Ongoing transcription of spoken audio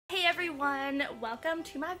everyone, welcome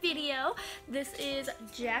to my video. This is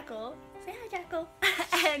Jackal. Say hi, Jackal.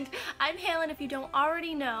 And I'm Halen if you don't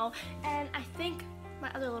already know, and I think my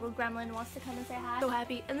other little gremlin wants to come and say hi. So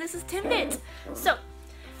happy. And this is Timbit. So,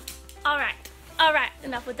 alright,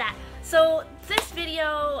 enough with that. So this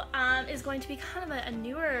video is going to be kind of a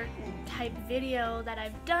newer type video that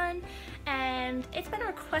I've done, and it's been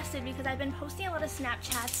requested because I've been posting a lot of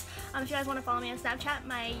Snapchats. If you guys want to follow me on Snapchat,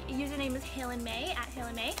 my username is Halen May,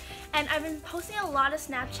 @HalenMay, and I've been posting a lot of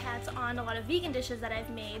Snapchats on a lot of vegan dishes that I've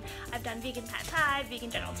made. I've done vegan pad thai, vegan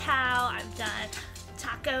General Tao, I've done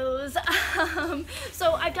tacos,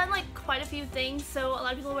 so I've done like quite a few things, so a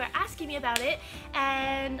lot of people were asking me about it,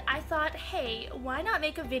 and I thought, hey, why not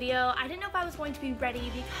make a video? I didn't know if I was going to be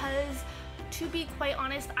ready because, to be quite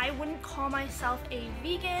honest, I wouldn't call myself a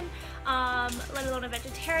vegan, let alone a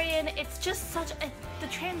vegetarian. It's just the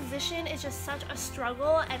transition is just such a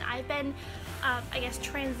struggle, and I've been, I guess,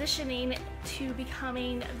 transitioning to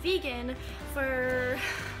becoming vegan for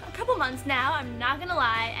a couple months now. I'm not gonna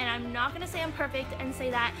lie, and I'm not gonna say I'm perfect and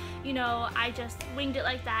say that, you know, I just winged it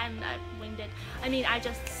like that, and I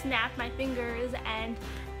just snapped my fingers and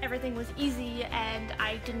everything was easy and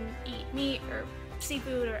I didn't eat meat or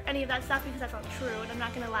seafood or any of that stuff, because that's not true, and I'm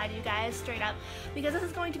not gonna lie to you guys straight up, because this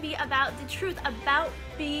is going to be about the truth about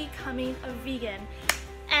becoming a vegan.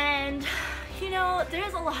 And you know,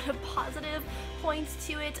 there's a lot of positive points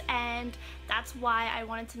to it, and that's why I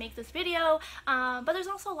wanted to make this video, but there's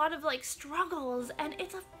also a lot of like struggles, and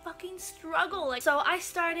it's a fucking struggle. Like, so I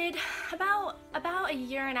started about a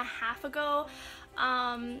year and a half ago.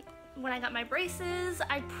 When I got my braces,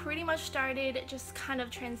 I pretty much started just kind of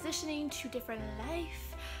transitioning to different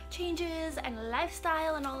life changes and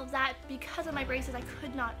lifestyle and all of that. Because of my braces, I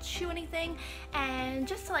could not chew anything. And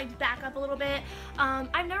just to like back up a little bit,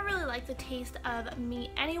 I've never really liked the taste of meat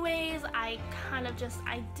anyways. I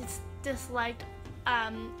disliked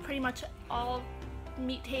pretty much all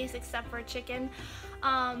meat taste except for chicken.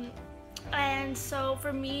 And so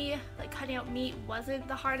for me, like, cutting out meat wasn't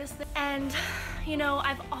the hardest thing. And you know,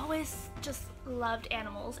 I've always just loved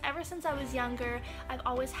animals. Ever since I was younger, I've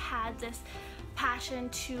always had this passion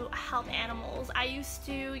to help animals. I used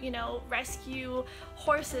to, you know, rescue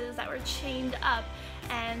horses that were chained up,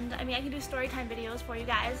 and I mean, I can do story time videos for you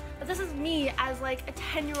guys, but this is me as like a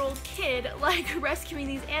 10-year-old kid, like rescuing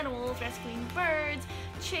these animals, rescuing birds,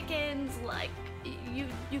 chickens, like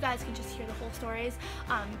you guys can just hear the whole stories,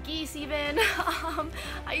 geese even.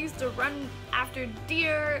 I used to run after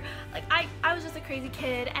deer. Like, I was just a crazy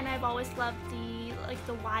kid, and I've always loved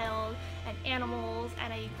the wild and animals,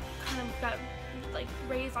 and I kind of got like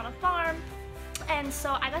raised on a farm, and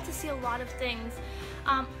so I got to see a lot of things.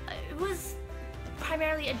 It was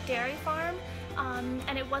primarily a dairy farm,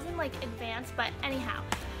 and it wasn't like advanced, but anyhow,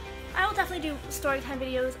 I will definitely do storytime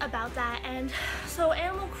videos about that. And so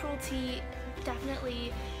animal cruelty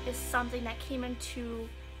definitely is something that came into,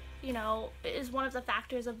 you know, is one of the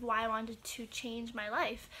factors of why I wanted to change my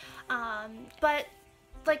life. But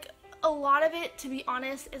like, a lot of it, to be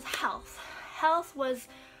honest, is health. Health was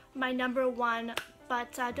my number one,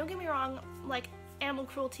 but don't get me wrong, like, animal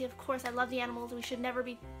cruelty, of course, I love the animals. We should never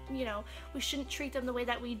be, you know, we shouldn't treat them the way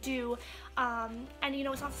that we do, and you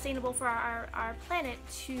know, it's not sustainable for our planet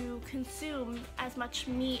to consume as much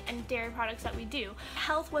meat and dairy products that we do.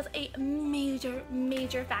 Health was a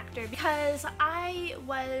major factor, because I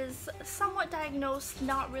was somewhat diagnosed,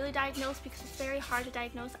 not really diagnosed, because it's very hard to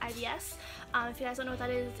diagnose IBS. If you guys don't know what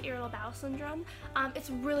that is, irritable bowel syndrome.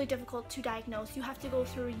 It's really difficult to diagnose. You have to go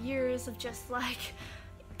through years of just like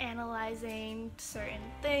analyzing certain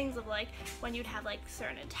things, of like when you'd have like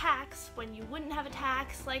certain attacks, when you wouldn't have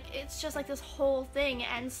attacks. Like, it's just like this whole thing.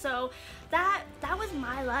 And so that was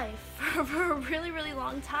my life for a really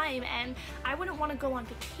long time, and I wouldn't want to go on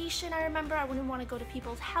vacation. I remember I wouldn't want to go to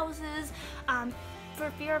people's houses for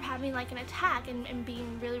fear of having like an attack and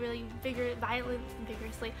being really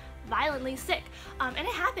violently sick. And it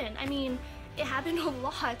happened. I mean, it happened a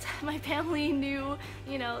lot. My family knew,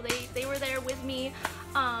 you know, they were there with me,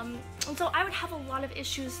 and so I would have a lot of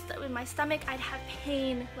issues with my stomach. I'd have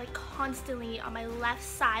pain like constantly on my left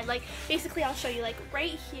side. Like, basically, I'll show you, like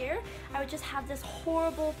right here, I would just have this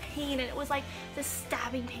horrible pain, and it was like this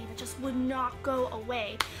stabbing pain that just would not go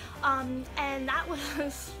away. And that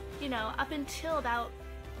was, you know, up until about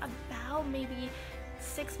maybe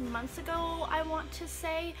 6 months ago, I want to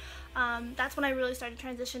say. That's when I really started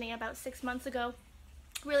transitioning, about 6 months ago.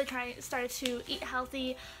 Really started to eat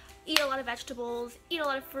healthy, eat a lot of vegetables, eat a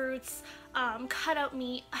lot of fruits, cut out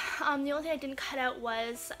meat. The only thing I didn't cut out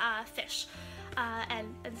was fish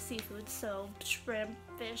and seafood, so shrimp,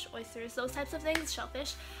 fish, oysters, those types of things,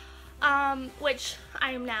 shellfish. which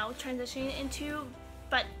I am now transitioning into.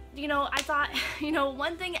 But you know, I thought, you know,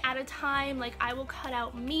 one thing at a time, like I will cut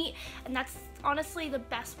out meat, and that's honestly the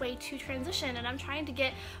best way to transition. And I'm trying to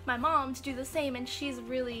get my mom to do the same, and she's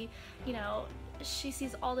really, you know, she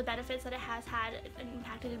sees all the benefits that it has had and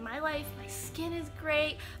impacted in my life. My skin is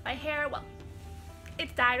great, my hair, well,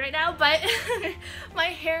 it's dyed right now, but my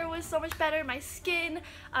hair was so much better, my skin,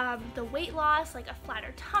 the weight loss, like a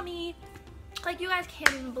flatter tummy, like you guys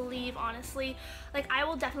can't even believe, honestly. Like I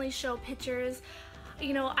will definitely show pictures.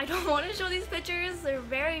 You know, I don't want to show these pictures, they're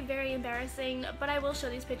very, very embarrassing, but I will show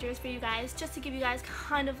these pictures for you guys just to give you guys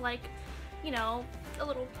kind of like, you know, a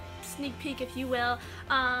little sneak peek, if you will.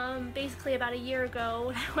 Basically about a year ago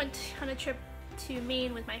when I went on a trip to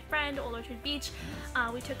Maine with my friend, Old Orchard Beach,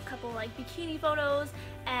 we took a couple like bikini photos,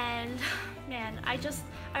 and man, I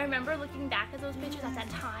remember looking back at those pictures at that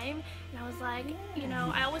time, and I was like, you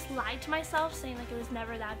know, I always lied to myself saying like it was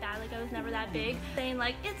never that bad, like I was never that big, saying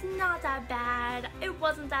like it's not that bad, it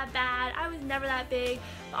wasn't that bad, I was never that big.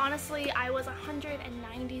 But honestly, I was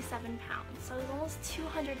 197 pounds, so I was almost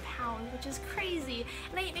 200 pounds, which is crazy.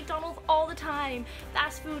 And I eat McDonald's all the time,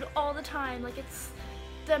 fast food all the time. Like it's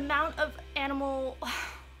the amount of animal,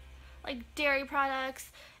 like dairy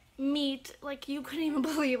products, meat, like you couldn't even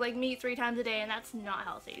believe, like meat 3 times a day, and that's not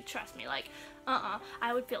healthy, trust me. Like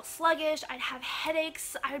I would feel sluggish, I'd have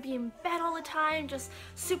headaches, I would be in bed all the time, just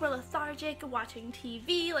super lethargic, watching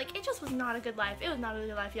TV. Like it just was not a good life. It was not a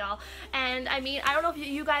good life, y'all. And I mean, I don't know if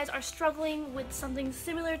you guys are struggling with something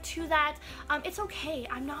similar to that. It's okay.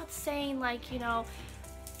 I'm not saying like, you know,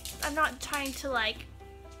 I'm not trying to like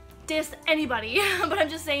diss anybody, but I'm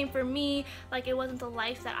just saying for me, like it wasn't the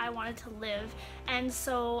life that I wanted to live. And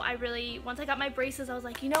so I really, once I got my braces, I was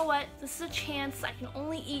like, you know what, this is a chance. I can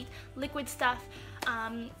only eat liquid stuff.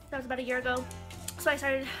 That was about a year ago. So I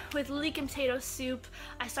started with leek and potato soup.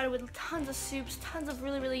 I started with tons of soups, tons of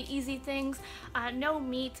really, really easy things, no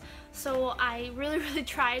meat. So I really, really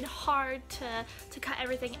tried hard to cut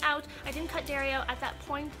everything out. I didn't cut dairy out at that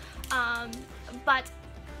point, but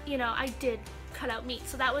you know, I did cut out meat,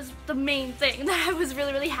 so that was the main thing that I was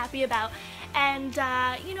really, really happy about. And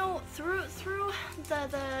you know, through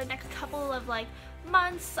the next couple of like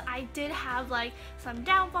months, I did have like some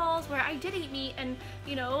downfalls where I did eat meat, and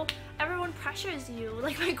you know, everyone pressures you.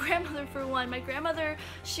 Like my grandmother, for one, my grandmother,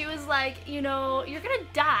 she was like, you know, you're gonna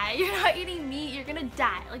die, you're not eating meat, you're gonna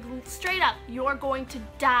die, like straight up, you're going to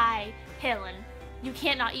die, Helen, you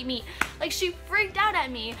can't not eat meat. Like she freaked out at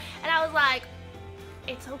me, and I was like,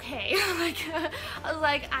 it's okay. Like I was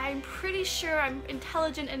like, I'm pretty sure I'm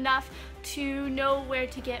intelligent enough to know where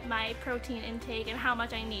to get my protein intake and how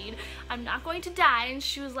much I need. I'm not going to die. And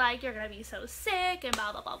she was like, you're gonna be so sick and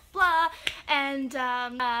blah blah blah blah. And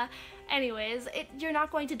anyways, you're not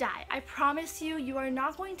going to die. I promise you, you are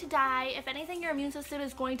not going to die. If anything, your immune system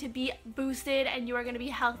is going to be boosted and you are going to be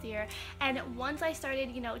healthier. And once I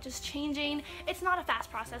started, you know, just changing, it's not a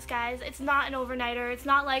fast process, guys. It's not an overnighter. It's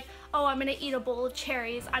not like, oh, I'm gonna eat a bowl of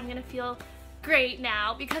cherries, I'm gonna feel great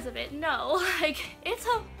now because of it. No, like it's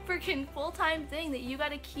a freaking full-time thing that you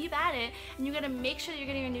gotta keep at it, and you gotta make sure that you're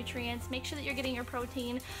getting your nutrients, make sure that you're getting your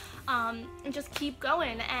protein, and just keep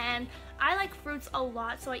going. And I like fruits a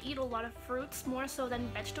lot, so I eat a lot of fruits, more so than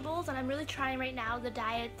vegetables. And I'm really trying right now the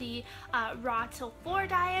diet, the raw till 4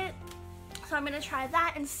 diet. So I'm gonna try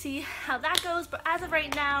that and see how that goes. But as of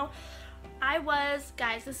right now, I was,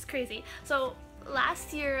 guys, this is crazy. So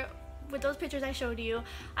last year, with those pictures I showed you,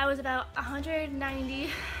 I was about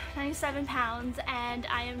 97 pounds, and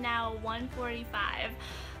I am now 145.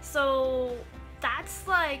 So that's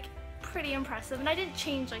like pretty impressive, and I didn't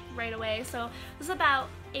change like right away. So this is about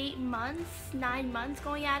 9 months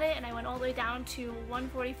going at it, and I went all the way down to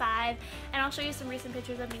 145. And I'll show you some recent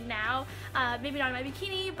pictures of me now. Maybe not in my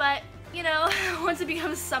bikini, but you know, once it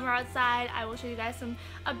becomes summer outside, I will show you guys some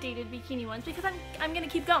updated bikini ones, because I'm gonna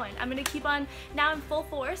keep going. I'm gonna keep on. Now I'm full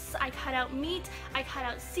force. I cut out meat, I cut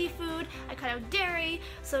out seafood, I cut out dairy.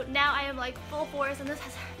 So now I am like full force, and this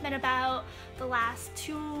has been about the last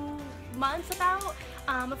 2 months about.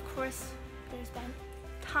 Of course, there's been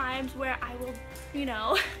times where I will, you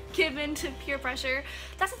know, give in to peer pressure.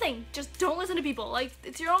 That's the thing, just don't listen to people. Like,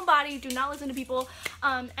 it's your own body, do not listen to people,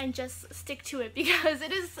 and just stick to it, because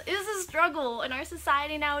it is a struggle in our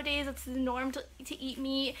society nowadays. It's the norm to eat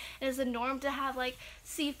meat, and it's the norm to have like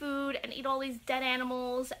seafood and eat all these dead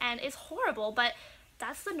animals, and it's horrible. But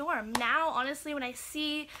that's the norm. Now, honestly, when I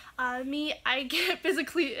see meat, I get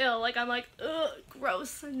physically ill. Like, I'm like, ugh,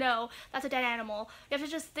 gross. No, that's a dead animal. You have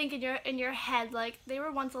to just think in your head, like, they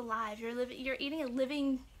were once alive. You're eating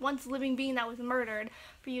a once living being that was murdered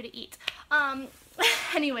for you to eat.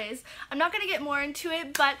 Anyways, I'm not going to get more into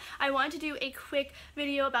it, but I wanted to do a quick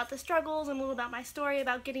video about the struggles and a little about my story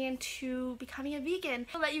about getting into becoming a vegan.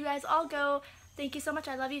 I'll let you guys all go. Thank you so much.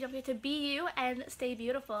 I love you. Don't forget to be you and stay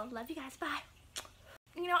beautiful. Love you guys. Bye.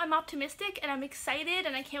 You know, I'm optimistic and I'm excited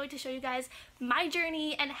and I can't wait to show you guys my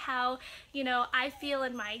journey and how, you know, I feel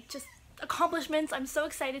and my just accomplishments. I'm so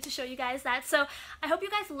excited to show you guys that. So I hope you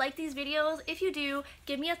guys like these videos. If you do,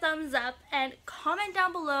 give me a thumbs up and comment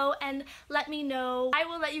down below and let me know. I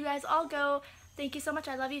will let you guys all go. Thank you so much.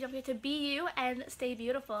 I love you. Don't forget to be you and stay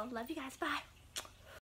beautiful. Love you guys. Bye.